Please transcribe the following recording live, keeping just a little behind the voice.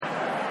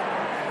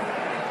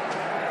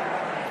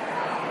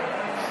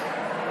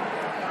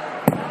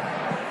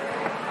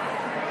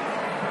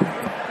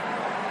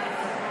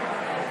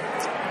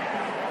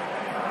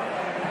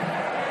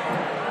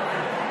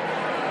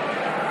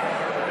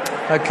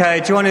Okay,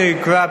 do you want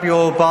to grab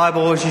your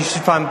Bibles? You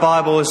should find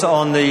Bibles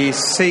on the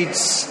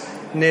seats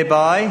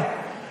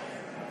nearby.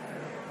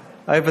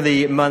 Over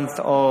the month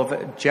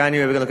of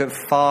January, we're going to look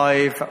at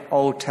 5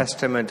 Old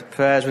Testament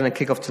prayers. We're going to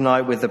kick off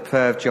tonight with the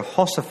prayer of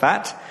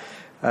Jehoshaphat,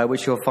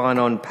 which you'll find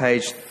on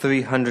page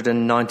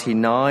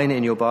 399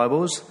 in your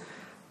Bibles,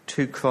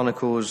 2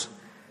 Chronicles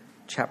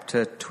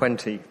chapter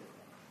 20.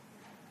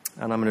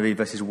 And I'm going to read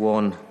verses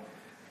 1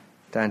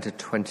 down to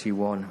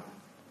 21.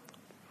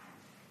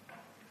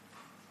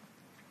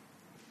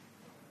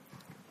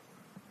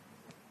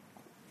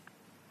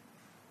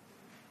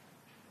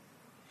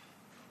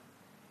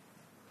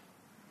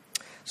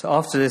 So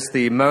after this,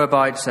 the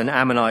Moabites and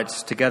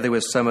Ammonites, together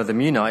with some of the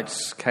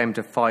Meunites, came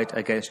to fight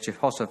against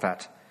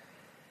Jehoshaphat.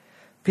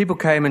 People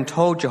came and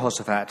told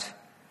Jehoshaphat,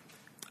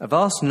 "A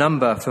vast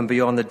number from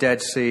beyond the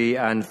Dead Sea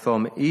and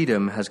from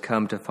Edom has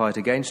come to fight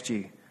against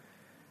you.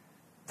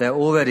 They're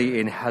already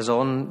in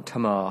Hazon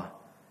Tamar,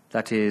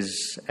 that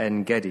is,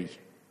 En-Gedi."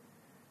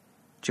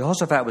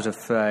 Jehoshaphat was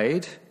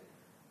afraid,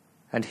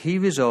 and he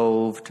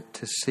resolved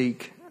to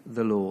seek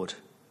the Lord.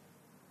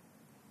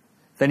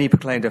 Then he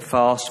proclaimed a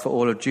fast for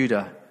all of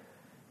Judah,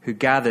 who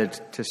gathered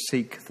to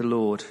seek the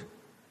Lord.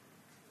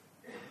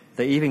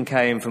 They even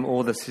came from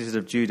all the cities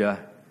of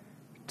Judah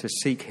to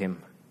seek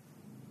him.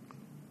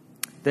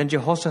 Then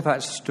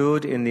Jehoshaphat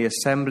stood in the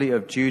assembly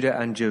of Judah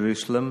and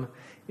Jerusalem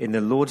in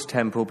the Lord's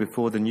temple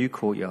before the new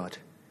courtyard.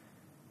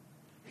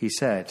 He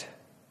said,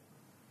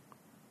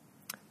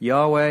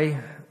 "Yahweh,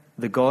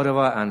 the God of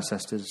our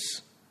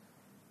ancestors,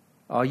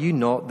 are you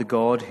not the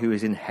God who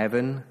is in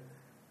heaven?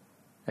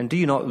 And do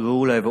you not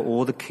rule over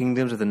all the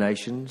kingdoms of the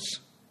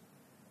nations?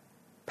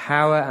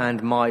 Power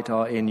and might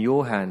are in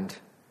your hand,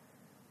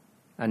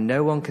 and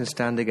no one can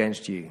stand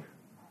against you.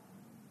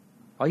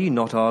 Are you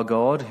not our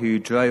God, who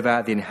drove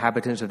out the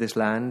inhabitants of this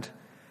land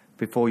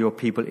before your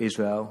people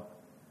Israel,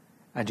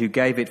 and who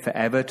gave it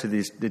forever to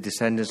the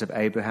descendants of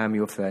Abraham,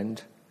 your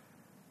friend?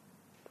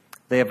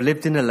 They have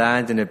lived in the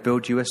land and have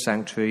built you a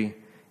sanctuary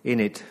in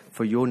it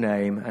for your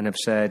name, and have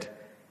said,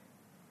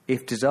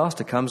 'If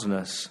disaster comes on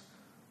us,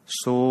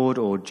 sword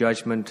or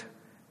judgment,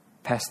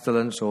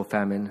 pestilence or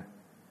famine,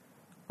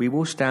 we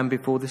will stand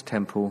before this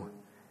temple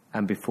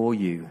and before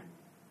you,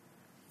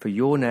 for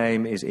your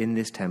name is in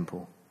this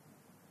temple.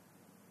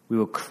 We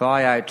will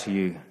cry out to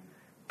you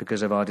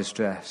because of our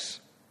distress,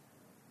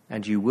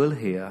 and you will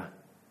hear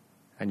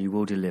and you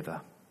will deliver.'"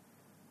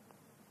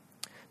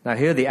 Now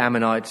here are the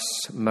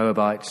Ammonites,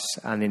 Moabites,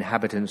 and the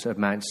inhabitants of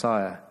Mount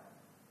Seir.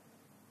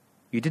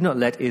 You did not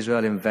let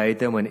Israel invade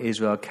them when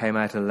Israel came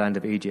out of the land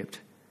of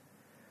Egypt.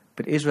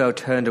 But Israel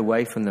turned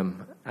away from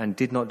them and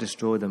did not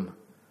destroy them.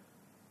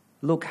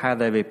 Look how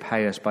they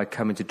repay us by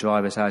coming to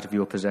drive us out of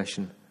your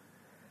possession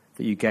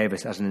that you gave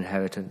us as an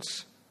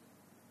inheritance.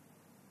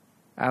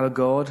 Our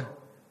God,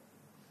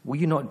 will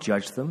you not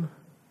judge them?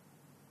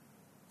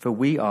 For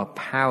we are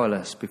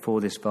powerless before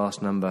this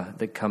vast number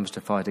that comes to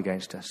fight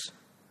against us.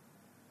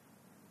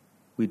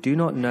 We do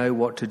not know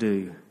what to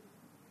do,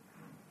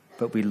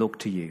 but we look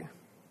to you.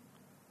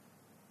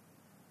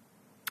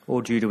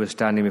 All Judah was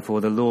standing before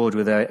the Lord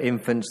with their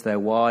infants, their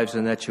wives,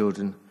 and their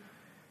children.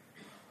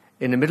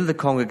 In the middle of the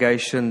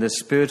congregation, the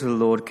Spirit of the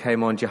Lord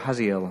came on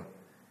Jahaziel,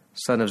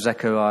 son of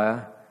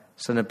Zechariah,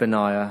 son of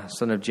Benaiah,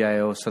 son of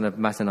Jael, son of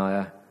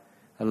Mattaniah,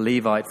 a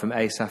Levite from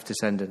Asaph's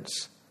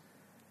descendants.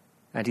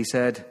 And he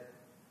said,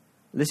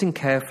 "Listen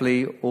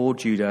carefully, all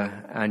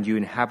Judah, and you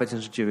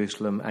inhabitants of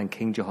Jerusalem and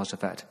King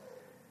Jehoshaphat.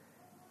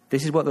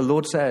 This is what the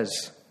Lord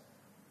says.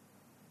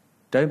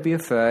 Don't be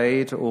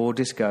afraid or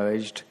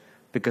discouraged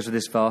because of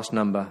this vast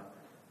number,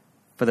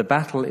 for the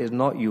battle is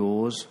not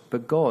yours,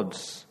 but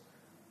God's.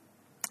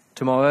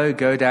 Tomorrow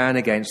go down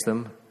against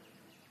them.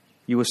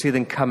 You will see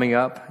them coming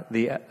up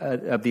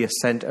the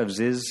ascent of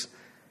Ziz,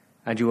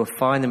 and you will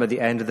find them at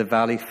the end of the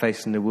valley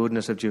facing the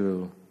wilderness of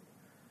Jeruel.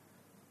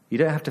 You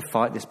don't have to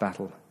fight this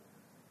battle.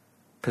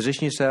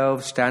 Position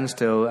yourselves, stand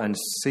still, and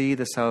see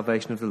the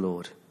salvation of the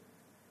Lord.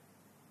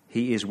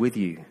 He is with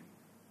you,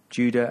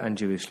 Judah and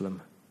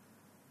Jerusalem.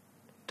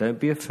 Don't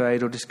be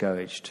afraid or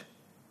discouraged.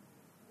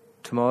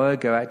 Tomorrow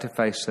go out to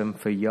face them,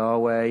 for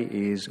Yahweh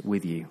is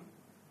with you."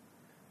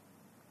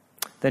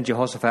 Then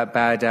Jehoshaphat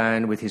bowed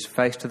down with his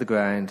face to the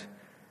ground,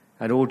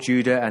 and all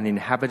Judah and the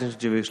inhabitants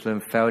of Jerusalem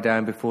fell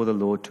down before the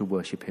Lord to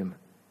worship him.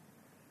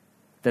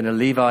 Then the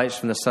Levites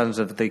from the sons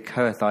of the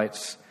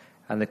Kohathites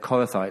and the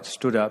Korathites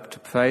stood up to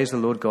praise the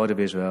Lord God of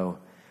Israel,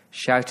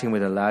 shouting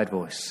with a loud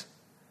voice.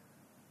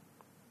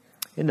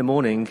 In the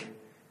morning,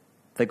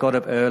 they got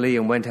up early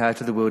and went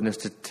out of the wilderness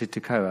to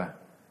Tekoa.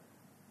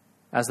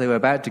 As they were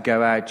about to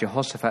go out,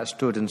 Jehoshaphat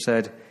stood and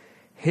said,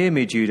 "Hear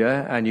me,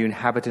 Judah, and you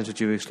inhabitants of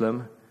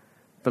Jerusalem.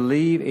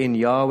 Believe in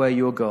Yahweh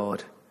your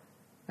God,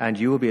 and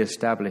you will be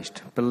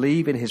established.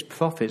 Believe in his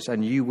prophets,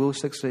 and you will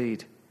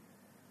succeed."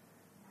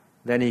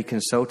 Then he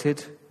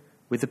consulted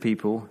with the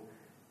people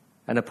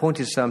and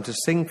appointed some to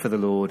sing for the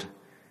Lord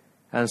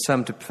and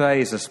some to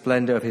praise the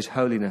splendor of his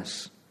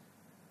holiness.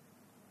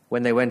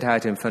 When they went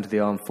out in front of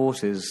the armed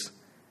forces,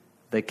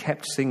 they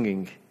kept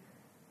singing,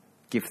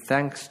 "Give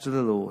thanks to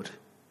the Lord,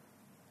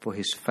 for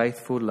his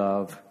faithful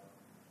love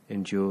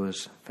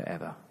endures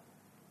forever.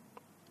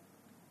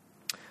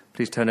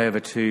 Please turn over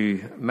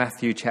to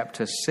Matthew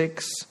chapter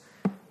 6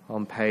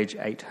 on page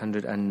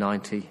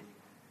 890.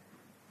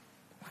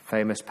 A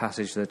famous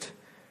passage that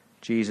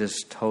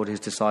Jesus told his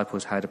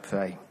disciples how to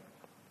pray.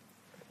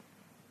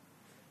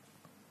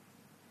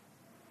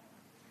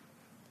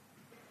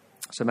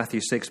 So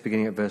Matthew 6,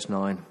 beginning at verse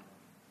 9.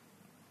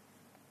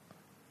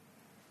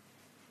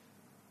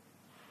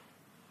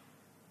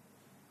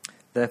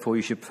 Therefore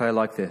you should pray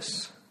like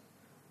this.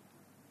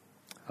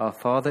 Our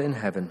Father in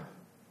heaven,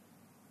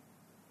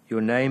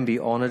 your name be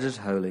honoured as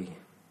holy.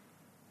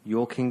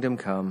 Your kingdom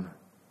come.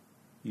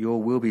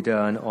 Your will be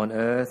done on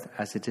earth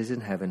as it is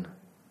in heaven.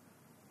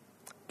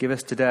 Give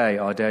us today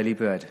our daily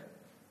bread,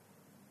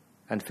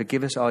 and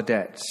forgive us our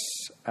debts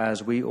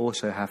as we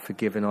also have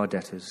forgiven our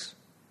debtors.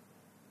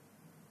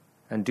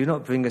 And do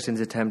not bring us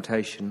into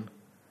temptation,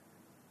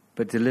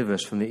 but deliver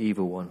us from the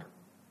evil one.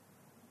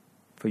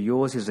 For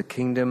yours is the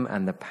kingdom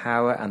and the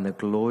power and the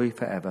glory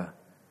forever.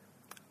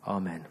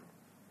 Amen.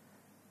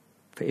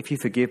 For if you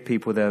forgive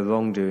people their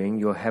wrongdoing,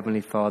 your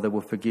heavenly Father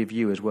will forgive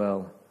you as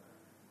well.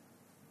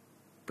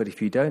 But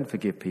if you don't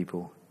forgive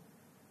people,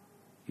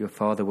 your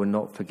Father will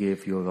not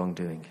forgive your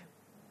wrongdoing.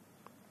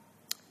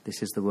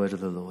 This is the word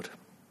of the Lord.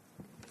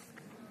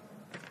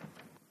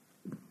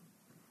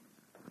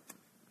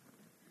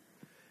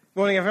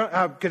 Morning,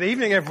 everyone. Good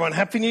evening, everyone.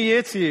 Happy New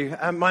Year to you.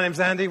 My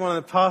name's Andy, one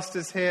of the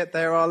pastors here.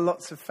 There are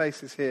lots of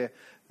faces here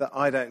that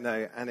I don't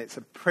know, and it's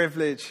a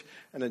privilege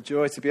and a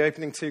joy to be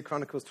opening 2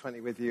 Chronicles 20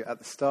 with you at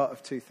the start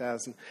of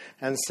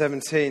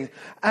 2017.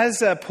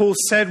 As Paul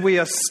said,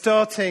 we're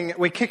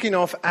kicking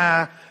off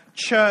our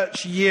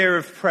church year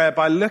of prayer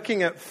by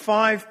looking at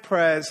 5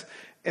 prayers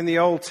in the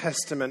Old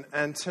Testament,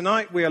 and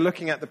tonight we are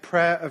looking at the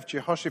prayer of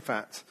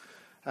Jehoshaphat.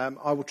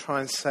 I will try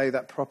and say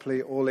that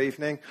properly all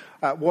evening.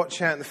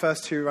 Watch out in the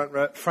first 2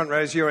 front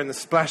rows. You're in the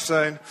splash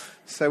zone,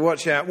 so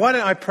watch out. Why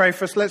don't I pray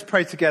for us? Let's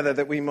pray together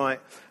that we might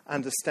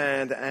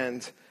understand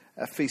and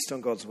feast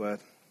on God's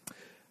word.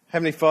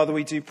 Heavenly Father,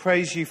 we do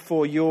praise you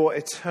for your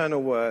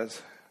eternal word.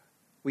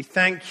 We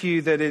thank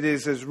you that it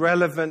is as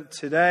relevant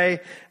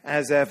today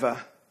as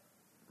ever.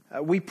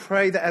 We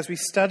pray that as we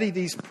study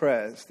these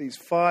prayers, these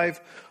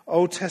 5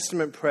 Old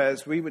Testament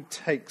prayers, we would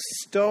take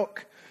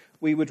stock,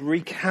 we would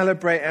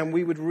recalibrate, and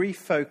we would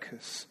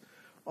refocus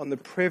on the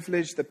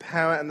privilege, the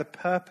power, and the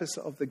purpose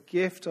of the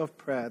gift of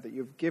prayer that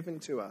you've given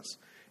to us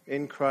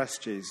in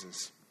Christ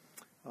Jesus.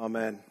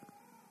 Amen.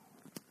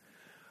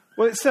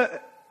 Well, it's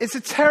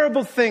a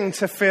terrible thing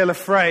to feel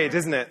afraid,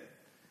 isn't it?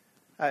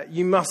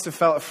 You must have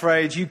felt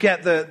afraid. You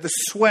get the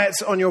sweat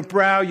on your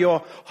brow,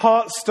 your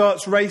heart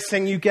starts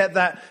racing, you get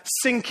that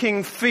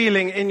sinking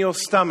feeling in your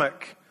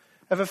stomach.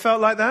 Ever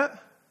felt like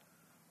that?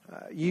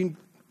 You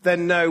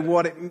then know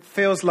what it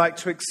feels like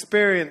to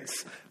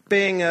experience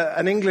being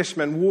an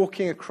Englishman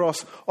walking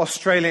across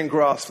Australian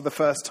grass for the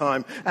first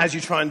time as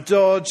you try and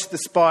dodge the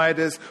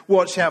spiders,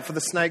 watch out for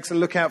the snakes, and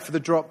look out for the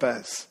drop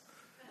bears.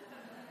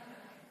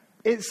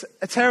 It's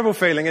a terrible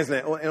feeling, isn't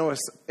it?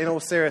 In all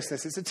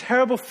seriousness, it's a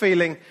terrible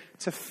feeling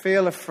to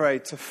feel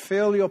afraid, to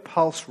feel your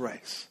pulse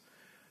race,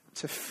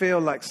 to feel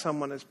like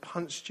someone has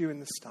punched you in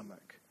the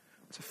stomach,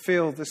 to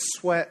feel the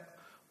sweat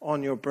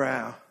on your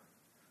brow.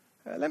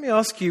 Let me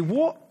ask you,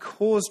 what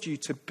caused you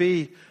to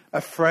be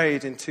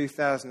afraid in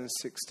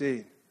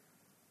 2016?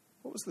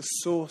 What was the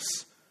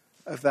source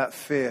of that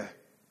fear?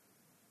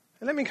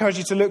 And let me encourage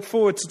you to look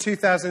forward to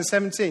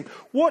 2017.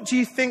 What do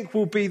you think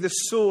will be the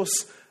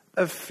source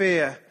of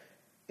fear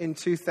in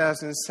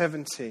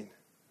 2017?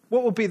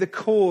 What will be the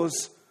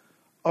cause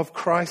of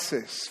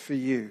crisis for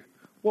you?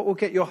 What will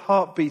get your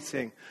heart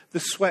beating,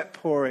 the sweat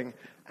pouring,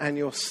 and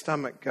your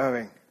stomach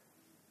going?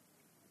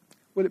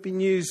 Will it be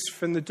news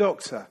from the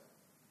doctor?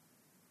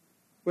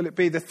 Will it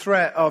be the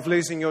threat of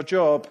losing your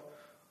job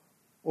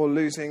or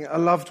losing a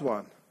loved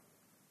one?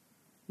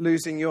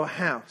 Losing your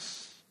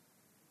house?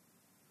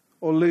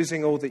 Or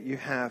losing all that you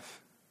have?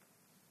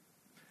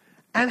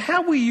 And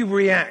how will you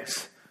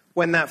react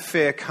when that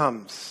fear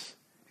comes?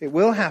 It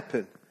will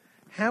happen.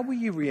 How will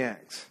you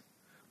react?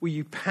 Will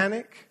you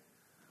panic?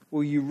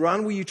 Will you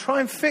run? Will you try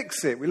and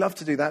fix it? We love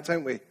to do that,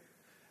 don't we?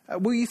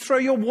 Will you throw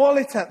your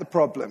wallet at the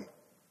problem?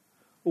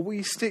 Or will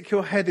you stick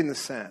your head in the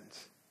sand?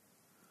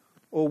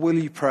 Or will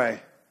you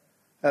pray?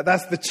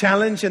 That's the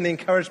challenge and the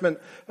encouragement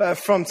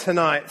from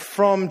tonight,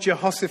 from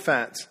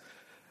Jehoshaphat.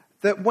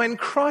 That when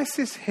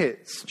crisis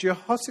hits,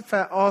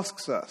 Jehoshaphat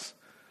asks us,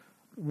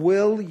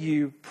 will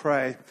you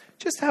pray?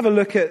 Just have a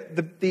look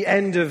at the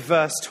end of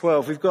verse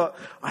 12. We've got,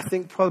 I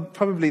think,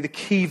 probably the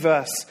key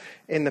verse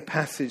in the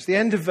passage. The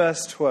end of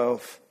verse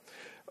 12.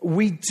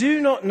 We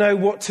do not know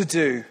what to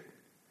do,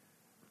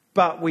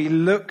 but we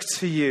look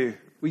to you.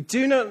 We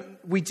do not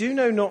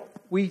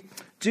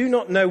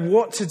know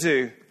what to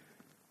do,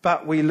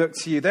 but we look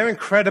to you. They're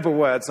incredible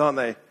words, aren't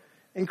they?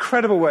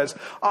 Incredible words.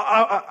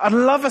 I'd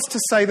love us to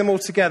say them all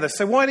together.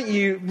 So why don't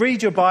you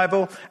read your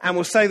Bible and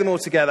we'll say them all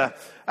together.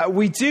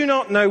 We do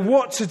not know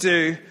what to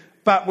do,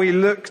 but we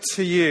look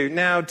to you.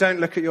 Now, don't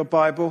look at your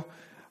Bible.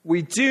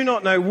 We do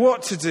not know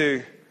what to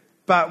do,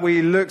 but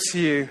we look to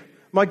you.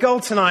 My goal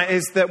tonight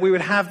is that we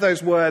would have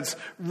those words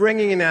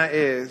ringing in our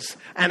ears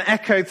and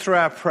echoed through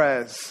our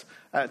prayers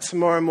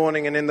tomorrow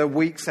morning and in the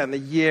weeks and the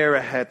year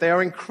ahead. They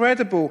are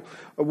incredible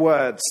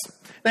words.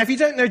 Now, if you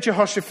don't know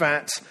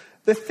Jehoshaphat,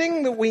 the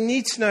thing that we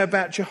need to know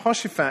about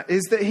Jehoshaphat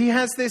is that he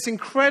has this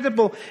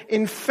incredible,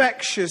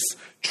 infectious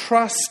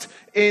trust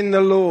in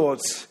the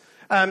Lord.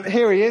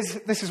 Here he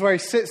is. This is where he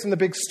sits in the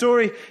big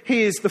story.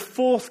 He is the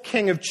fourth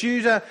king of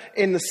Judah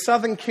in the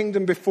southern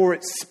kingdom before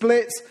it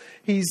split.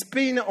 He's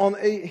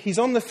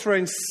on the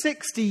throne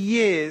 60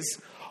 years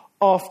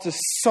after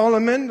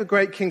Solomon, the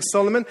great King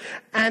Solomon,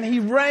 and he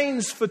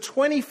reigns for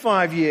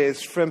 25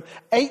 years from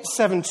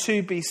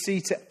 872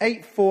 BC to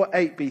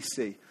 848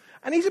 BC.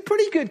 And he's a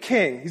pretty good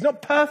king. He's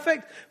not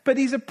perfect, but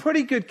he's a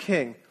pretty good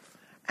king.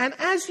 And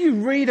as you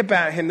read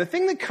about him, the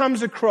thing that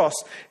comes across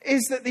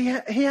is that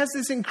he has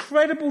this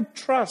incredible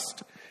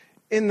trust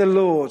in the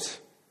Lord.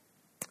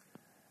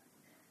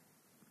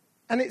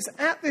 And it's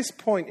at this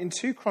point in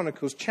 2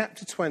 Chronicles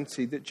chapter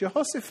 20 that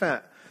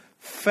Jehoshaphat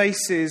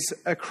faces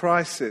a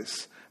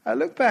crisis.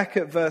 Look back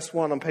at verse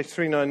 1 on page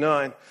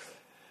 399.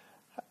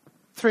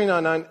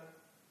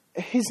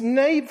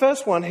 399.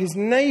 Verse 1, his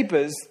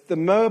neighbors, the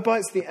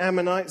Moabites, the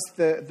Ammonites,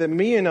 the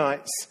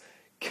Meunites,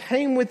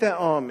 came with their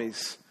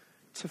armies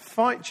to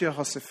fight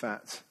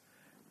Jehoshaphat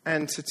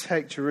and to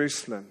take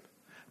Jerusalem.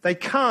 They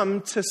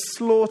come to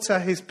slaughter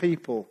his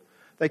people.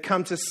 They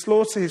come to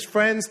slaughter his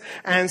friends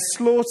and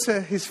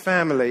slaughter his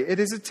family. It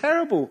is a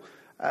terrible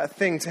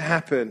thing to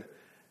happen.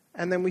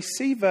 And then we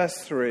see verse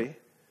 3.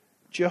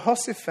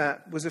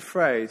 Jehoshaphat was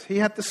afraid. He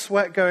had the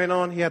sweat going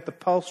on. He had the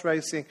pulse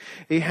racing.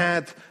 He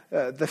had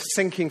the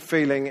sinking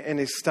feeling in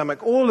his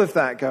stomach. All of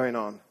that going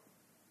on.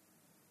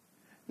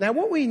 Now,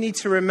 what we need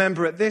to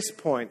remember at this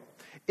point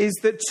is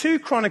that 2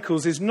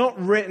 Chronicles is not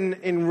written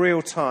in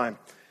real time.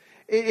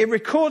 It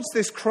records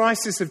this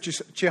crisis of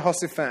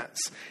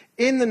Jehoshaphat's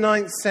in the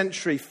 9th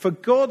century for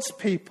God's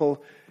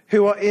people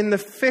who are in the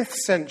 5th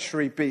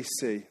century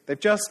BC. They've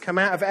just come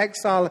out of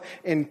exile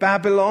in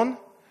Babylon.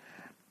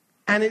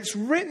 And it's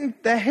written,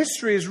 their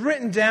history is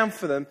written down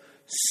for them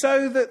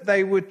so that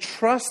they would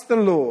trust the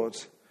Lord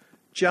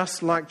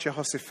just like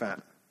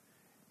Jehoshaphat.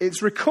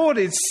 It's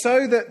recorded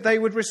so that they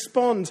would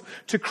respond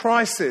to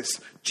crisis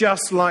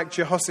just like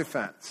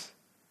Jehoshaphat.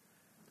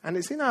 And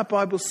it's in our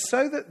Bible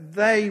so that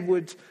they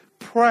would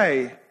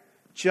pray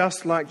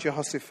just like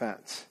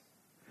Jehoshaphat.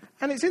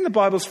 And it's in the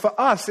Bibles for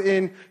us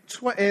in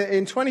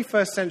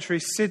 21st century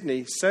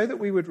Sydney so that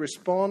we would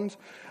respond,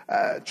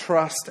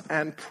 trust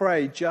and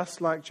pray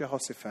just like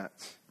Jehoshaphat.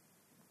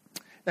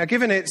 Now,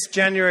 given it's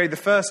January the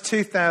 1st,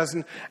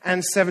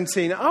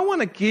 2017, I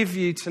want to give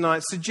you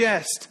tonight,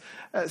 suggest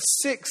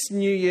 6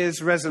 New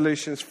Year's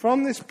resolutions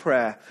from this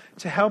prayer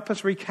to help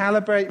us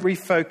recalibrate,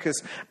 refocus,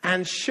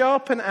 and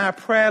sharpen our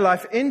prayer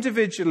life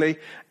individually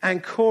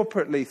and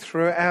corporately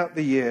throughout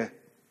the year.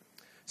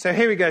 So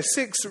here we go,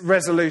 6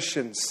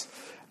 resolutions.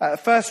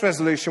 First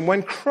resolution,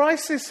 when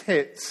crisis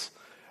hits,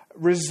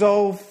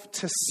 resolve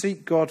to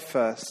seek God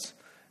first.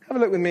 Have a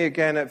look with me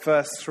again at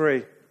verse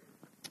 3.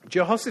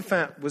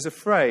 Jehoshaphat was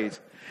afraid,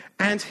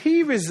 and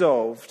he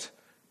resolved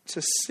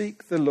to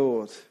seek the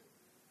Lord.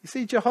 You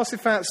see,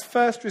 Jehoshaphat's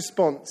first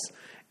response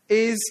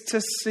is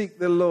to seek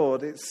the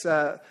Lord. It's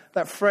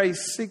that phrase,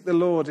 seek the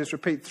Lord, is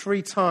repeated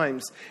 3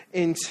 times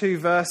in 2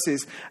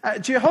 verses.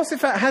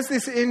 Jehoshaphat has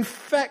this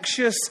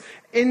infectious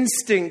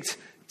instinct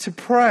to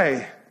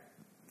pray.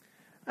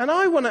 And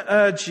I want to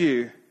urge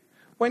you,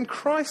 when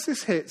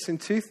crisis hits in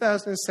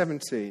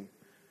 2017,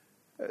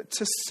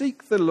 to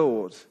seek the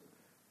Lord.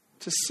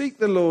 To seek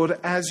the Lord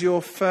as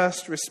your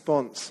first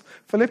response.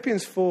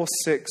 Philippians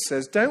 4:6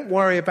 says, don't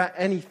worry about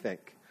anything,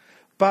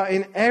 but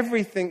in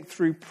everything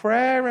through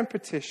prayer and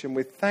petition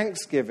with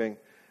thanksgiving,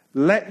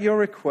 let your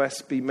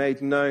requests be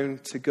made known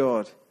to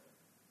God.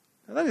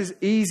 Now that is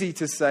easy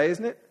to say,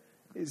 isn't it?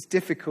 It's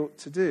difficult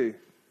to do.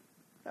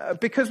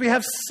 Because we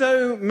have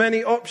so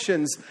many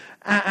options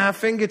at our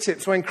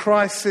fingertips when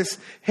crisis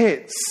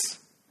hits.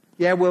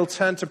 Yeah, we'll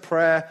turn to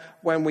prayer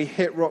when we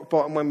hit rock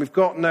bottom, when we've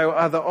got no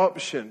other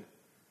option.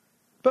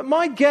 But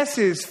my guess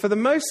is, for the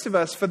most of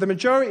us, for the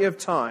majority of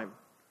time,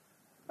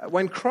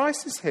 when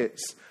crisis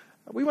hits,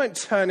 we won't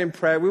turn in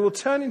prayer. We will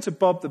turn into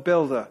Bob the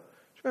Builder.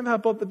 Do you remember how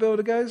Bob the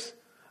Builder goes?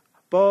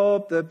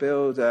 Bob the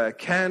Builder,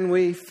 can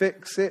we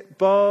fix it?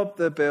 Bob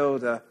the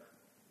Builder,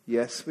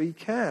 yes we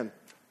can.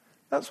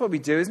 That's what we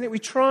do, isn't it? We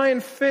try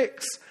and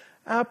fix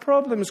our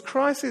problems.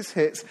 Crisis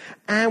hits,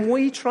 and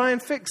we try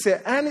and fix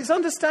it. And it's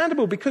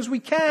understandable because we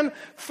can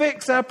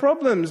fix our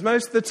problems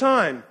most of the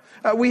time.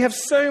 We have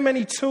so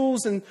many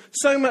tools and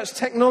so much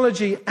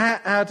technology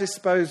at our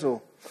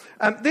disposal.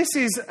 This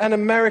is an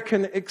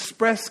American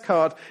Express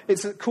card.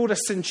 It's called a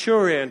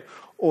Centurion,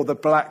 or the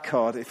black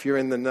card if you're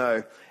in the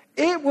know.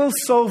 It will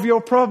solve your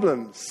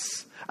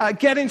problems.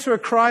 Get into a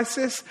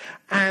crisis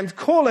and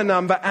call a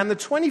number, and the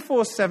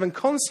 24/7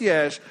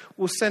 concierge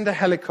will send a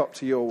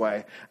helicopter your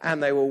way,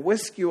 and they will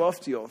whisk you off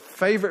to your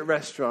favorite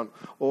restaurant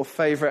or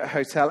favorite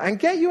hotel and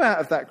get you out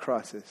of that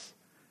crisis.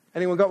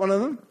 Anyone got one of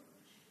them?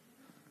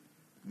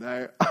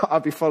 No,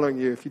 I'd be following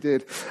you if you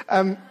did.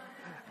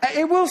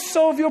 It will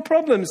solve your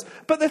problems.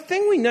 But the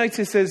thing we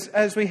notice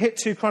as we hit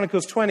 2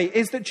 Chronicles 20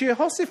 is that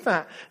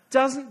Jehoshaphat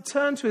doesn't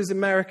turn to his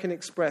American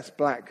Express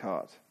black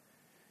card.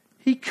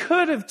 He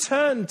could have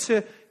turned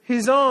to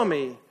his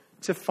army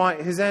to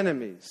fight his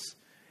enemies.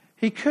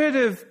 He could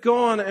have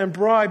gone and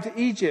bribed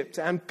Egypt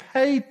and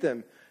paid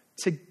them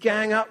to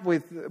gang up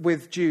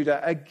with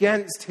Judah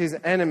against his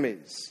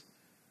enemies.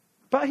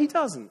 But he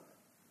doesn't.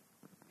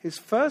 His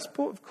first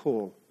port of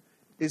call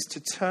is to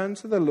turn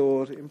to the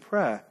Lord in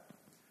prayer.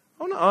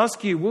 I want to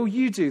ask you, will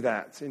you do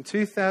that in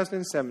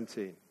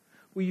 2017?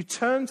 Will you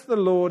turn to the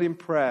Lord in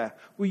prayer?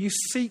 Will you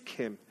seek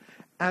him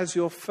as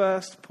your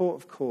first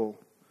port of call?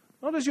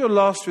 Not as your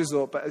last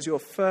resort, but as your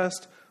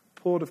first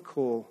port of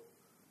call.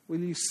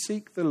 Will you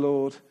seek the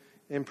Lord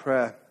in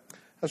prayer?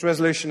 That's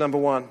resolution number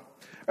 1.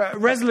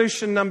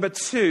 Resolution number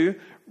 2,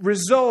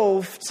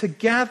 resolve to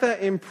gather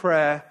in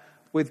prayer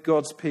with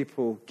God's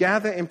people.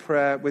 Gather in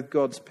prayer with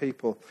God's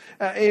people.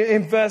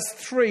 In verse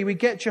 3, we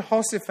get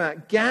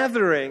Jehoshaphat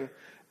gathering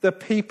the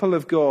people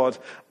of God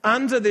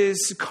under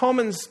this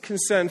common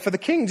concern for the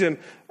kingdom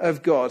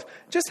of God.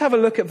 Just have a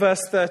look at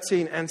verse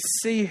 13 and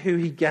see who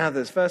he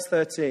gathers. Verse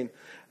 13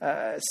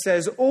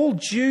 says, all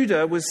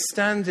Judah was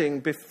standing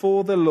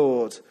before the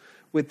Lord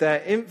with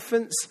their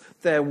infants,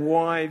 their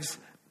wives,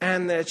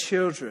 and their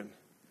children.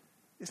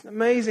 It's an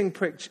amazing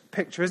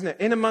picture, isn't it?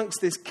 In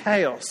amongst this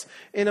chaos,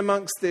 in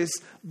amongst this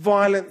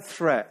violent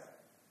threat,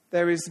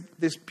 there is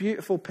this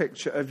beautiful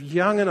picture of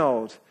young and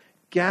old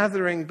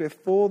gathering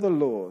before the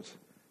Lord,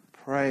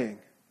 praying.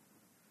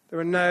 There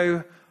are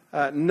no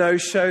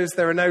no-shows.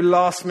 There are no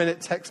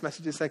last-minute text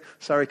messages saying,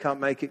 sorry, can't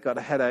make it, got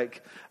a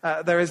headache.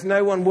 There is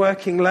no one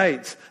working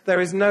late.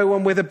 There is no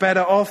one with a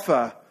better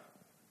offer.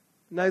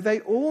 No, they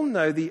all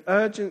know the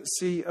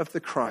urgency of the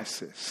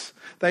crisis.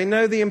 They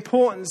know the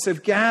importance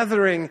of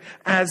gathering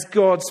as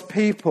God's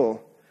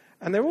people.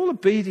 And they're all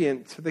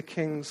obedient to the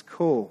king's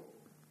call.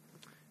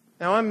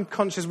 Now, I'm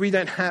conscious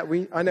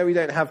I know we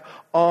don't have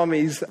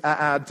armies at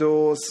our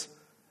doors.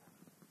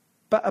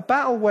 But a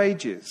battle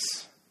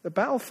wages. The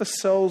battle for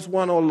souls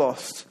won or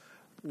lost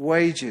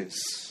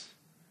wages.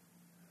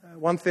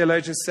 One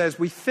theologian says,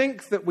 we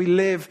think that we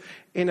live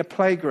in a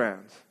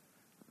playground,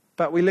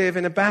 but we live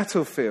in a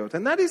battlefield.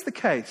 And that is the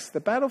case. The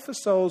battle for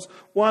souls,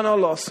 won or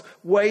lost,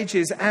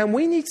 wages. And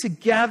we need to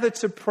gather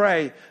to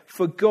pray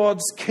for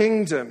God's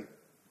kingdom.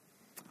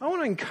 I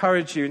want to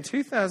encourage you in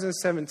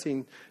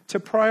 2017 to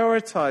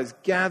prioritize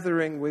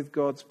gathering with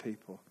God's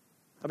people.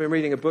 I've been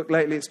reading a book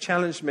lately. It's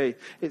challenged me.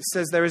 It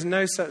says there is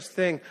no such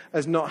thing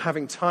as not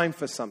having time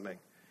for something.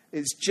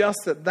 It's just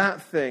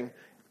that thing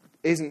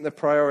isn't the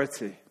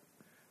priority.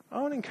 I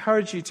want to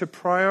encourage you to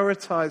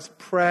prioritize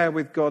prayer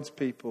with God's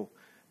people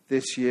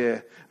this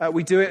year.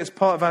 We do it as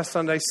part of our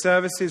Sunday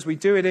services. We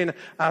do it in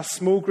our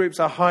small groups,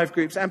 our hive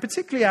groups, and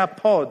particularly our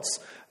pods.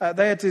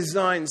 They are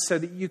designed so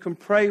that you can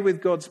pray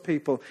with God's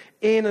people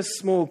in a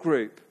small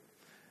group.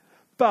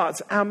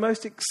 But our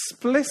most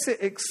explicit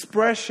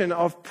expression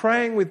of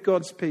praying with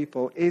God's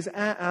people is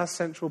at our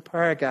central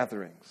prayer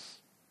gatherings.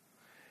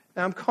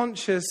 Now, I'm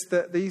conscious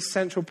that these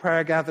central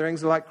prayer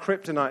gatherings are like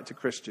kryptonite to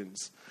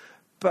Christians.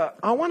 But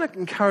I want to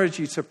encourage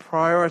you to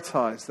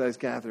prioritize those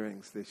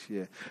gatherings this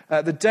year.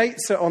 The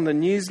dates are on the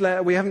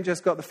newsletter. We haven't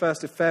just got the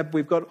 1st of Feb.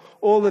 We've got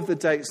all of the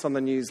dates on the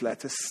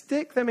newsletter.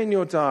 Stick them in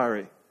your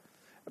diary.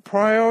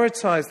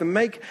 Prioritize them.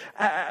 Make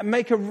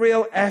a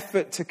real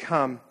effort to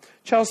come.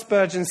 Charles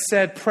Spurgeon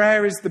said,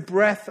 prayer is the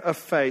breath of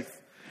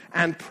faith,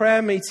 and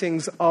prayer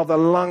meetings are the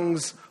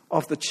lungs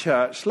of the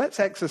church. Let's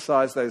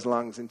exercise those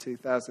lungs in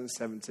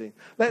 2017.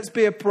 Let's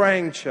be a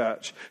praying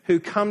church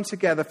who come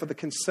together for the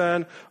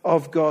concern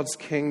of God's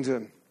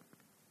kingdom.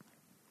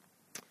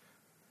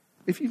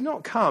 If you've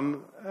not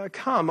come.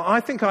 I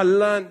think I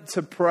learned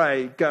to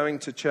pray going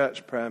to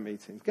church prayer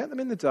meetings. Get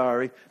them in the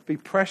diary. Be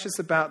precious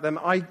about them.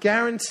 I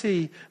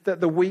guarantee that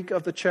the week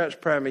of the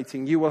church prayer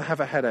meeting, you will have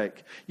a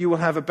headache. You will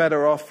have a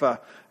better offer.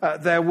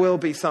 There will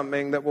be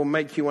something that will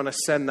make you want to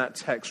send that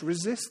text.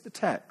 Resist the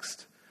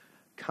text.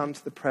 Come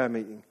to the prayer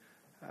meeting.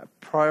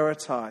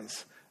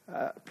 Prioritize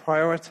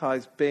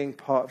being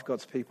part of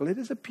God's people. It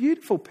is a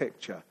beautiful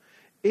picture.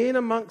 In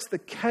amongst the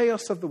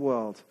chaos of the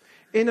world,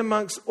 in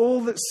amongst all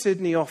that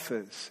Sydney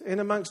offers, in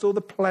amongst all the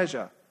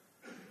pleasure,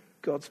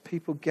 God's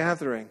people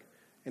gathering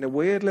in a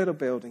weird little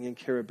building in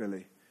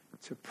Kirribilli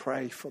to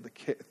pray for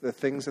the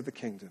things of the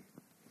kingdom.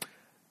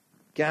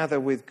 Gather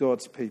with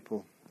God's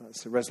people.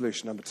 That's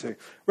resolution number 2.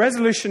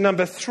 Resolution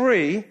number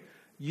 3,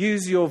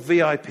 use your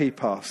VIP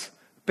pass.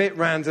 Bit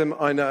random,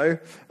 I know.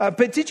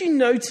 But did you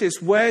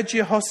notice where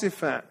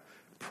Jehoshaphat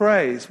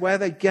prays, where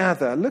they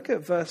gather? Look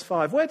at verse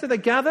 5. Where do they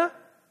gather?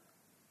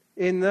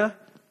 In the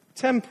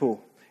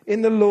temple.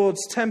 In the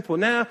Lord's temple.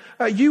 Now,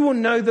 you will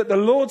know that the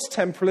Lord's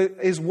temple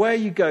is where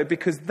you go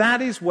because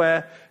that is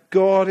where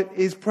God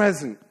is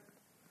present.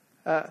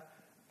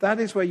 That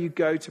is where you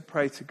go to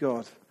pray to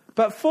God.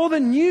 But for the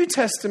New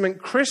Testament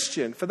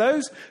Christian, for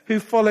those who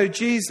follow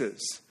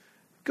Jesus,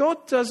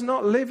 God does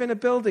not live in a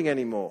building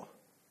anymore.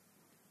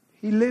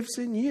 He lives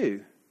in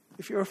you.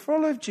 If you're a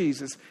follower of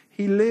Jesus,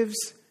 he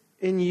lives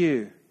in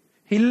you.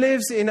 He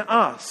lives in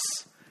us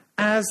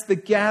as the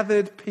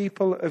gathered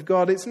people of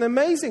God. It's an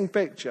amazing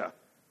picture.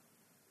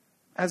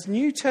 As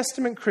New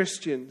Testament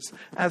Christians,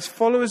 as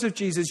followers of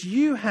Jesus,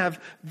 you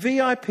have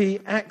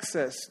VIP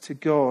access to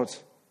God.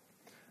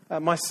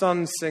 My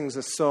son sings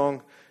a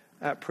song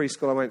at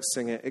preschool. I won't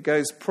sing it. It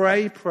goes,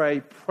 pray, pray,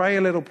 pray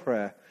a little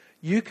prayer.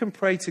 You can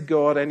pray to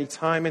God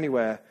anytime,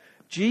 anywhere.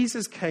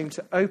 Jesus came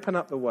to open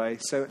up the way,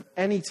 so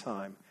any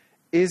time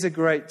is a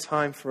great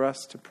time for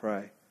us to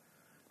pray.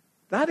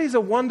 That is a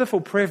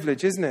wonderful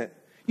privilege, isn't it?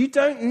 You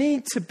don't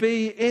need to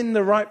be in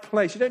the right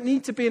place. You don't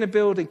need to be in a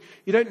building.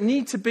 You don't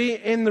need to be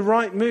in the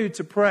right mood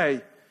to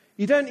pray.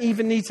 You don't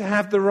even need to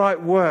have the right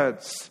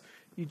words.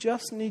 You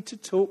just need to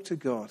talk to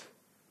God.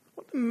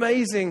 What an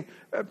amazing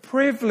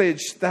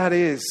privilege that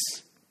is.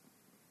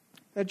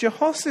 Now,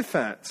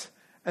 Jehoshaphat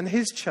and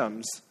his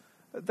chums,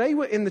 they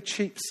were in the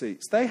cheap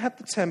seats. They had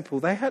the temple.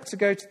 They had to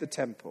go to the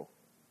temple.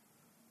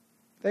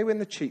 They were in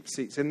the cheap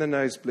seats, in the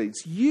nosebleeds.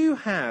 You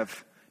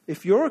have,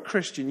 if you're a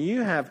Christian,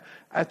 you have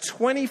a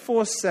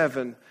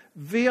 24/7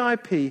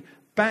 VIP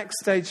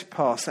backstage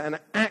pass and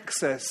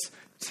access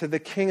to the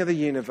King of the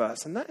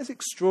universe. And that is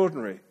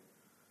extraordinary.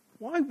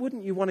 Why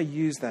wouldn't you want to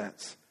use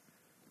that?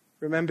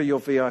 Remember your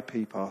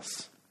VIP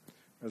pass.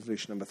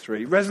 Resolution number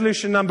 3.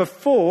 Resolution number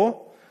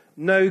 4,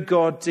 know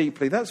God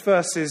deeply. That's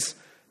verses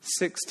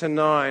 6 to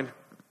 9.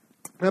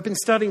 I've been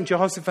studying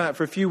Jehoshaphat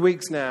for a few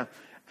weeks now,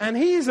 and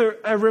he is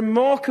a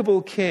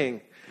remarkable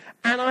king.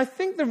 And I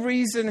think the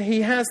reason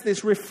he has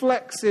this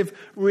reflexive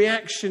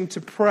reaction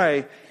to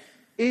pray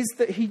is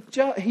that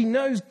he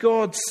knows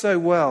God so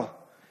well.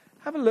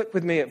 Have a look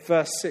with me at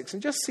verse 6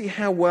 and just see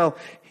how well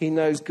he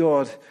knows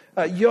God.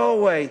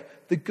 Yahweh,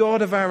 the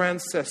God of our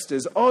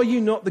ancestors, are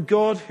you not the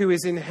God who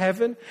is in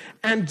heaven?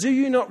 And do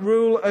you not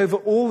rule over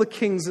all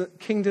the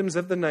kingdoms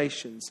of the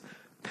nations?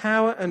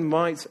 Power and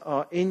might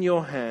are in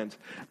your hand,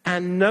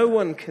 and no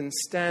one can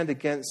stand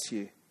against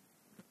you.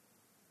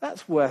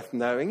 That's worth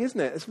knowing, isn't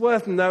it? It's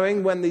worth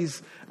knowing when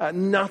these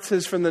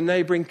nutters from the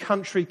neighboring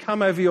country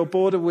come over your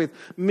border with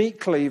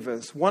meat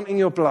cleavers, wanting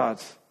your blood.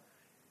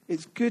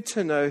 It's good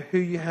to know who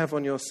you have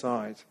on your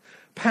side.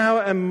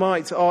 Power and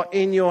might are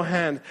in your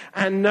hand,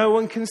 and no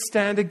one can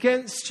stand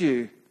against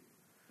you.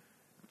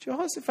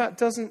 Jehoshaphat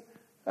doesn't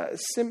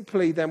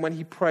simply, then when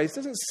he prays,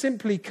 doesn't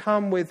simply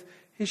come with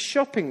his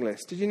shopping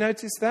list. Did you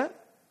notice that?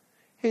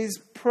 His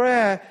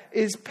prayer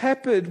is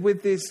peppered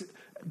with this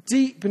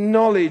deep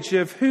knowledge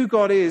of who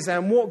God is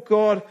and what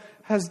God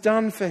has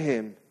done for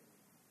him.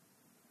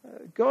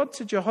 God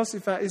to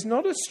Jehoshaphat is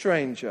not a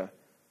stranger.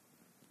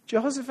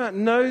 Jehoshaphat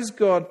knows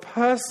God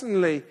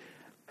personally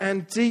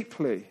and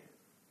deeply.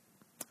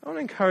 I want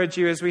to encourage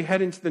you as we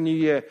head into the new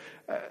year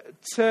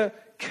to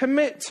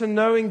commit to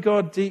knowing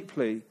God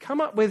deeply.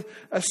 Come up with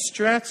a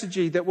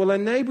strategy that will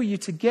enable you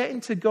to get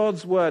into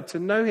God's word, to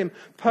know him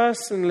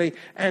personally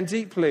and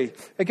deeply.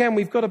 Again,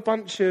 we've got a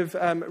bunch of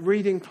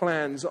reading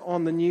plans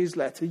on the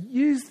newsletter.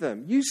 Use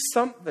them. Use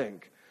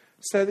something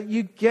so that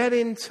you get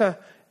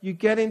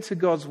into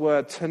God's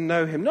word to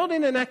know him. Not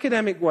in an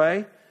academic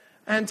way,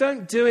 and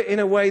don't do it in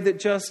a way that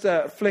just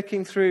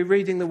flicking through,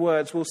 reading the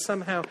words will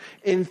somehow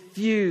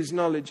infuse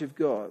knowledge of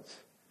God.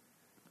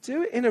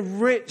 Do it in a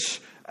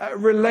rich,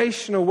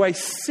 relational way.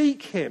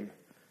 Seek him.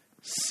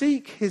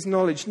 Seek his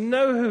knowledge.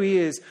 Know who he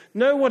is.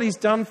 Know what he's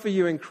done for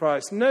you in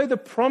Christ. Know the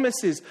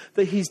promises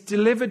that he's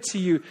delivered to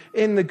you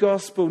in the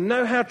gospel.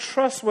 Know how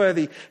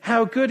trustworthy,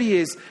 how good he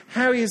is,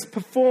 how he has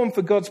performed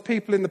for God's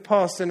people in the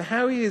past, and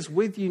how he is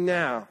with you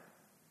now.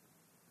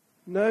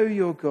 Know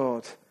your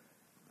God.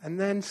 And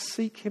then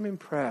seek him in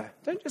prayer.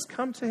 Don't just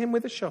come to him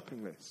with a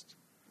shopping list.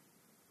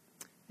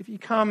 If you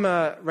come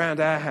round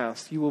our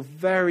house, you will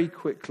very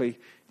quickly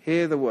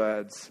hear the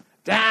words,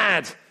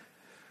 Dad,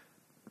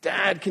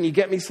 can you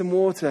get me some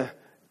water?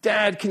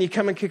 Dad, can you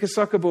come and kick a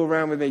soccer ball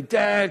around with me?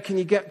 Dad, can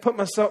you put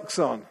my socks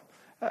on?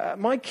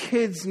 My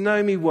kids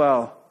know me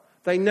well.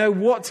 They know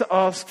what to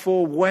ask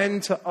for,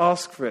 when to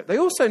ask for it. They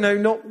also know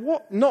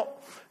what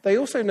not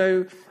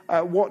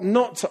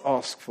to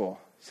ask for.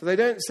 So they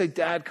don't say,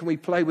 Dad, can we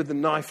play with the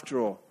knife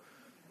drawer?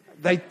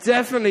 They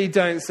definitely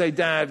don't say,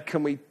 Dad,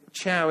 can we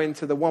chow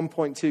into the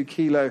 1.2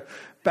 kilo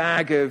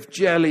bag of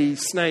jelly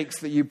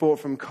snakes that you bought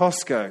from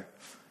Costco?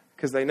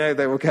 Because they know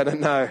they will get a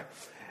no.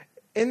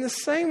 In the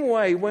same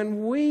way,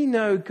 when we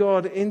know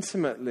God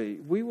intimately,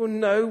 we will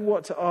know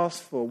what to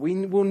ask for.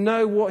 We will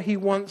know what he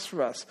wants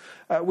for us.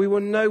 We will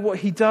know what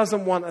he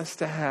doesn't want us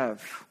to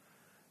have.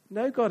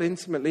 Know God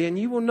intimately, and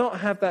you will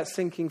not have that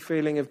sinking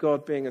feeling of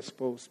God being a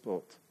spoil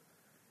sport.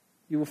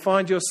 You will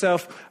find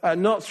yourself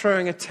not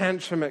throwing a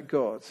tantrum at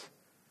God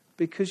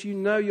because you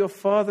know your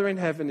Father in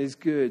heaven is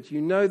good.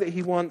 You know that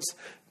he wants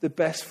the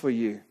best for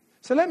you.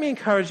 So let me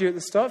encourage you at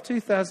the start of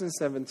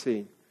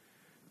 2017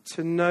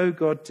 to know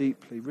God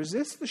deeply.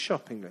 Resist the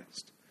shopping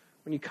list.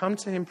 When you come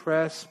to him in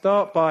prayer,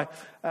 start by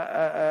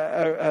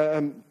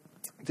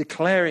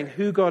declaring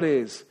who God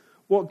is,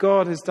 what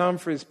God has done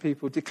for his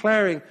people,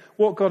 declaring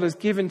what God has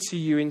given to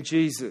you in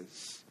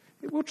Jesus.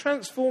 It will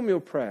transform your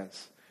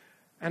prayers.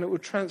 And it will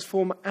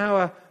transform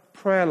our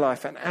prayer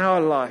life and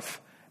our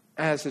life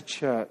as a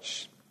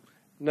church.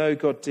 Know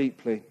God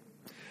deeply.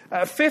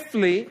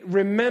 Fifthly,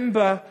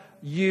 remember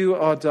you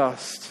are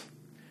dust.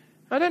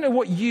 I don't know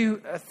what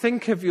you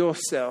think of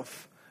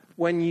yourself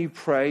when you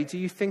pray. Do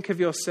you think of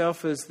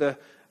yourself as the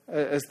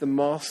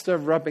master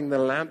rubbing the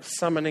lamp,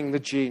 summoning the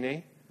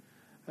genie?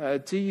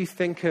 Do you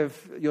think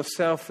of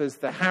yourself as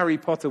the Harry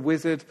Potter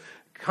wizard,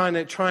 kind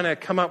of trying to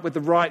come up with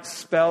the right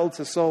spell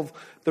to solve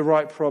the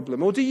right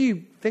problem? Or do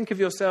you think of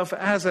yourself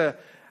as a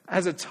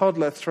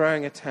toddler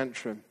throwing a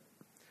tantrum?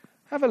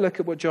 Have a look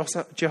at what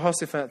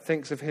Jehoshaphat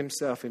thinks of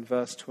himself in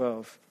verse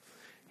 12.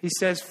 He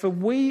says, "For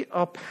we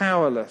are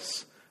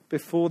powerless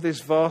before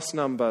this vast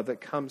number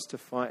that comes to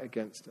fight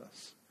against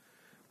us.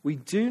 We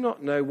do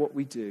not know what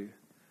we do.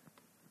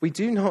 We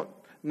do not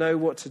know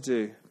what to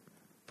do,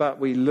 but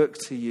we look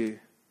to you."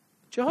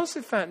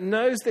 Jehoshaphat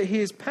knows that he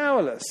is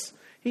powerless.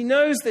 He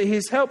knows that he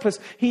is helpless.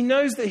 He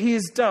knows that he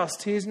is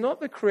dust. He is not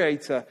the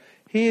creator.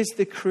 He is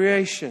the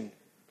creation.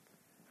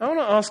 I want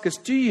to ask us,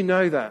 do you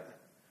know that?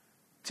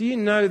 Do you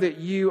know that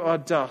you are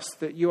dust,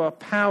 that you are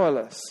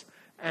powerless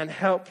and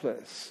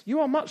helpless? You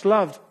are much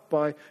loved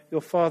by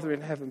your Father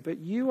in heaven, but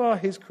you are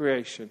his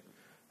creation.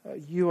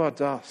 You are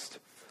dust.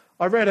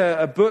 I read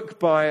a book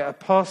by a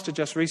pastor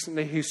just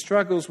recently who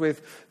struggles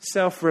with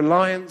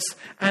self-reliance,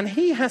 and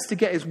he has to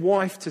get his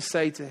wife to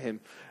say to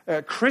him,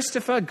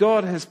 "Christopher,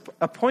 God has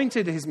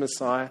appointed his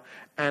Messiah,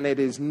 and it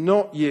is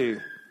not you."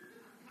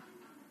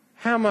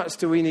 How much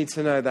do we need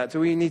to know that?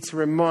 Do we need to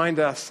remind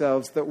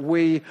ourselves that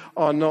we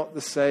are not the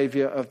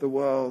Savior of the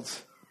world?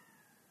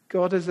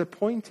 God has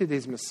appointed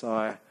his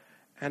Messiah,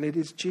 and it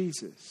is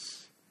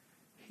Jesus.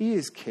 He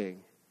is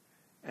King,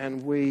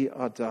 and we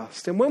are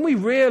dust. And when we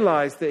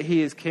realize that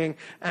he is King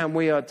and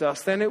we are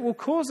dust, then it will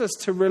cause us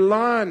to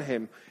rely on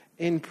him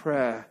in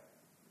prayer.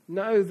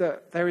 Know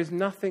that there is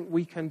nothing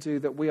we can do,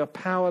 that we are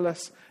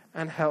powerless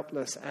and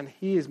helpless, and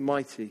he is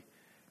mighty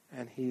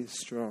and he is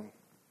strong.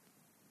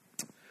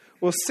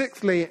 Well,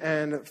 sixthly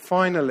and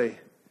finally,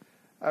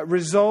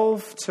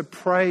 resolve to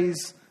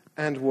praise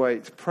and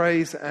wait.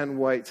 Praise and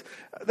wait.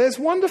 There's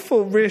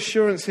wonderful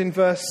reassurance in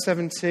verse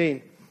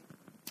 17.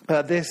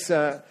 This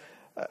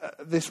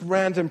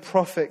random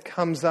prophet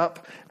comes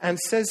up and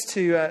says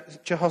to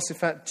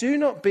Jehoshaphat, "Do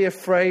not be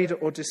afraid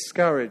or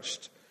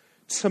discouraged.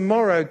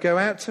 Tomorrow go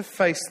out to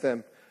face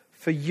them,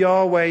 for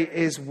Yahweh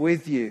is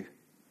with you."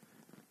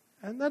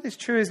 And that is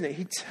true, isn't it?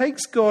 He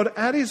takes God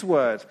at his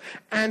word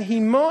and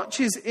he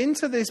marches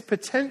into this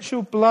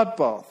potential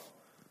bloodbath,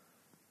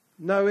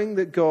 knowing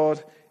that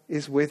God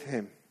is with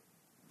him.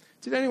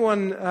 Does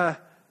anyone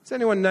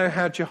know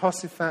how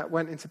Jehoshaphat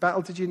went into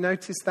battle? Did you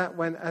notice that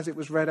as it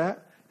was read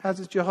out? How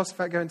does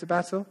Jehoshaphat go into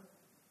battle?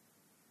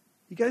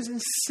 He goes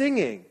in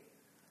singing.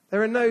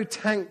 There are no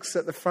tanks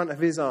at the front of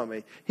his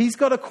army. He's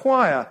got a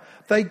choir.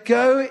 They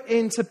go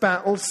into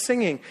battle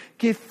singing.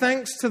 Give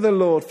thanks to the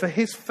Lord, for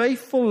his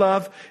faithful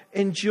love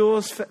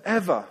endures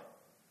forever.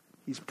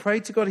 He's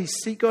prayed to God, he's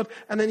seek God,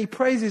 and then he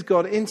praises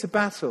God into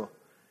battle.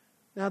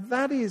 Now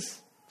that is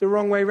the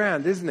wrong way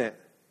round, isn't it?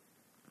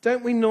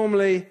 Don't we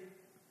normally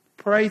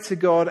pray to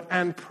God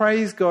and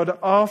praise God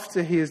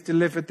after he has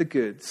delivered the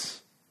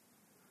goods?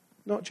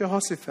 Not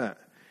Jehoshaphat.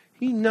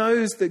 He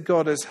knows that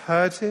God has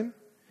heard him.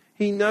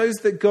 He knows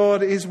that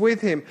God is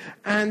with him.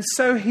 And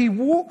so he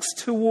walks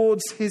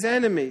towards his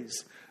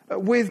enemies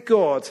with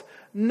God,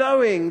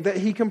 knowing that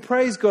he can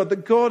praise God,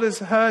 that God has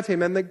heard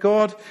him and that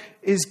God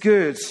is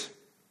good.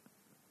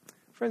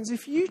 Friends,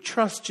 if you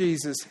trust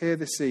Jesus here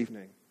this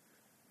evening,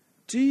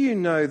 do you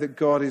know that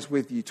God is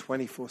with you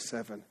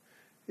 24/7?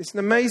 It's an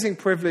amazing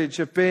privilege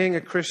of being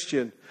a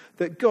Christian,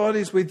 that God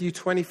is with you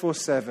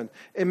 24/7.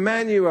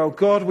 Emmanuel,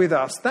 God with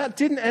us. That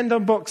didn't end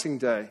on Boxing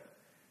Day.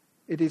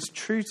 It is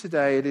true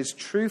today. It is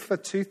true for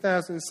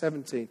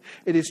 2017.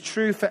 It is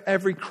true for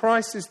every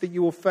crisis that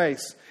you will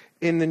face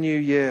in the new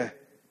year.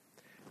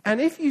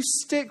 And if you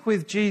stick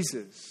with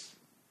Jesus,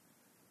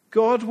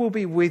 God will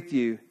be with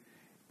you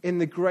in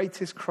the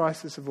greatest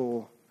crisis of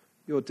all,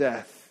 your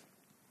death.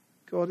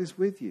 God is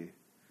with you.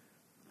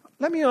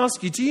 Let me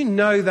ask you, do you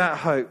know that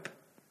hope?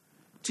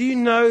 Do you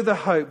know the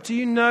hope? Do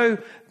you know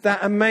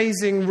that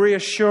amazing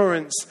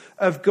reassurance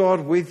of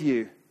God with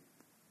you?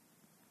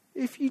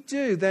 If you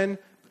do, then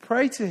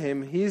pray to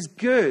him. He is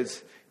good.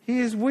 He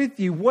is with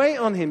you. Wait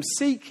on him.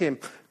 Seek him.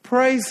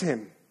 Praise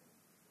him.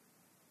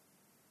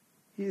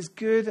 He is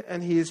good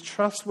and he is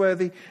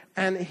trustworthy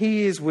and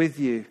he is with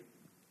you.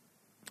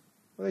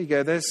 Well, there you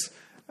go. There's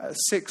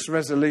 6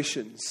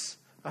 resolutions.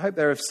 I hope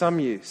they're of some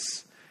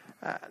use.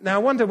 Now, I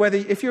wonder whether,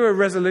 if you're a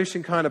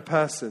resolution kind of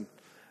person,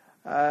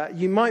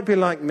 you might be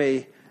like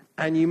me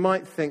and you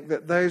might think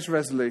that those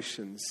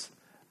resolutions,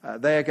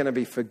 they are going to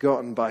be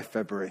forgotten by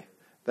February.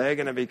 They're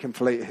going to be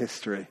complete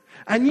history.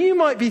 And you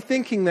might be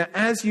thinking that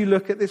as you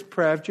look at this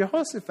prayer of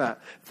Jehoshaphat,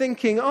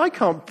 thinking, I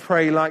can't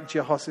pray like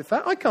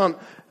Jehoshaphat. I can't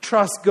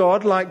trust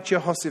God like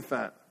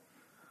Jehoshaphat.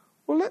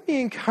 Well, let me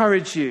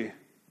encourage you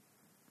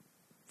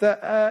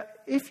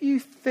that if you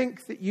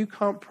think that you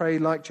can't pray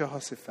like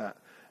Jehoshaphat,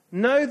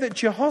 know that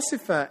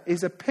Jehoshaphat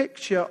is a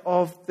picture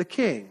of the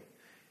king.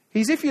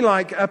 He's, if you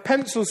like, a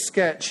pencil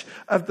sketch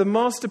of the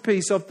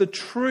masterpiece of the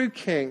true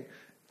king,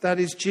 that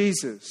is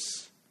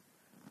Jesus.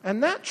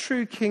 And that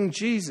true King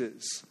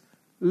Jesus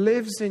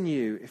lives in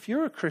you. If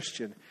you're a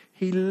Christian,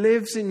 he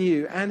lives in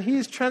you, and he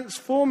is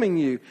transforming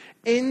you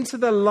into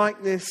the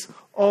likeness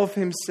of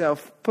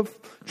himself,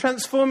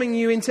 transforming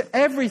you into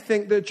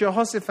everything that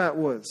Jehoshaphat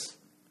was,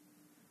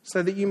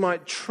 so that you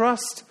might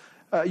trust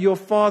your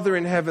Father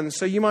in heaven,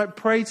 so you might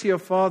pray to your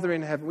Father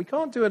in heaven. We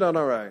can't do it on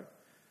our own.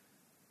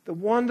 The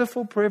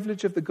wonderful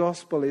privilege of the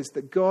gospel is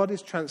that God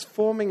is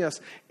transforming us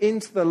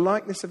into the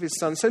likeness of his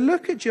Son. So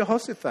look at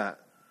Jehoshaphat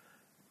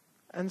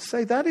and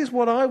say, that is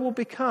what I will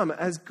become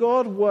as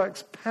God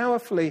works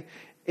powerfully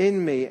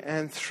in me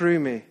and through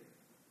me.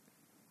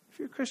 If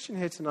you're a Christian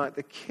here tonight,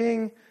 the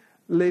King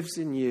lives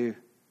in you.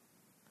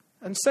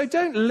 And so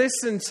don't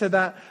listen to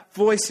that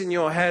voice in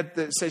your head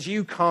that says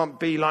you can't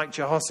be like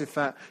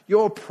Jehoshaphat.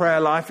 Your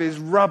prayer life is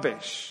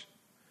rubbish.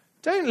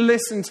 Don't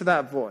listen to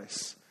that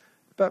voice,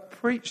 but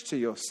preach to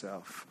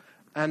yourself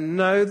and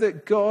know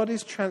that God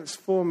is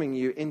transforming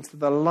you into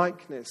the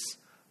likeness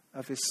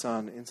of his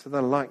Son, into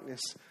the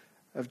likeness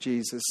of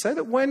Jesus, so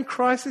that when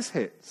crisis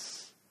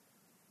hits,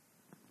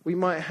 we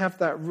might have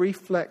that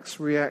reflex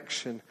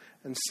reaction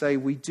and say,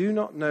 we do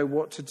not know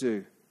what to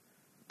do,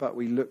 but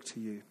we look to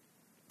you.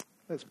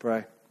 Let's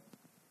pray.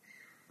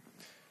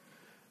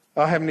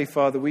 Our Heavenly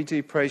Father, we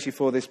do praise you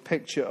for this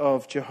picture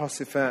of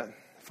Jehoshaphat.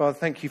 Father,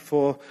 thank you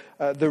for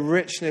the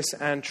richness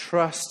and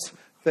trust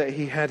that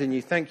he had in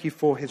you. Thank you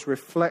for his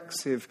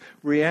reflexive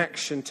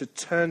reaction to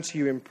turn to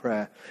you in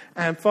prayer.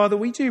 And Father,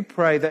 we do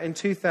pray that in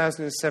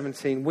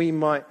 2017 we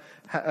might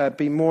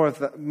be more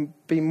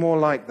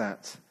like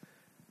that.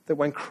 That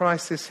when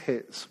crisis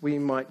hits, we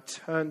might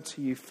turn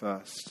to you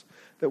first.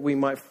 That we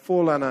might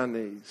fall on our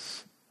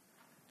knees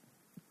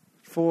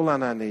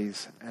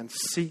and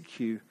seek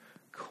you,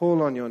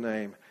 call on your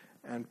name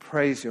and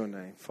praise your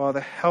name.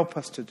 Father, help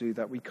us to do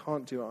that. We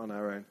can't do it on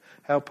our own.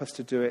 Help us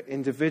to do it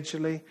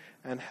individually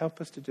and help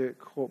us to do it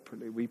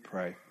corporately, we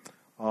pray.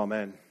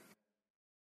 Amen.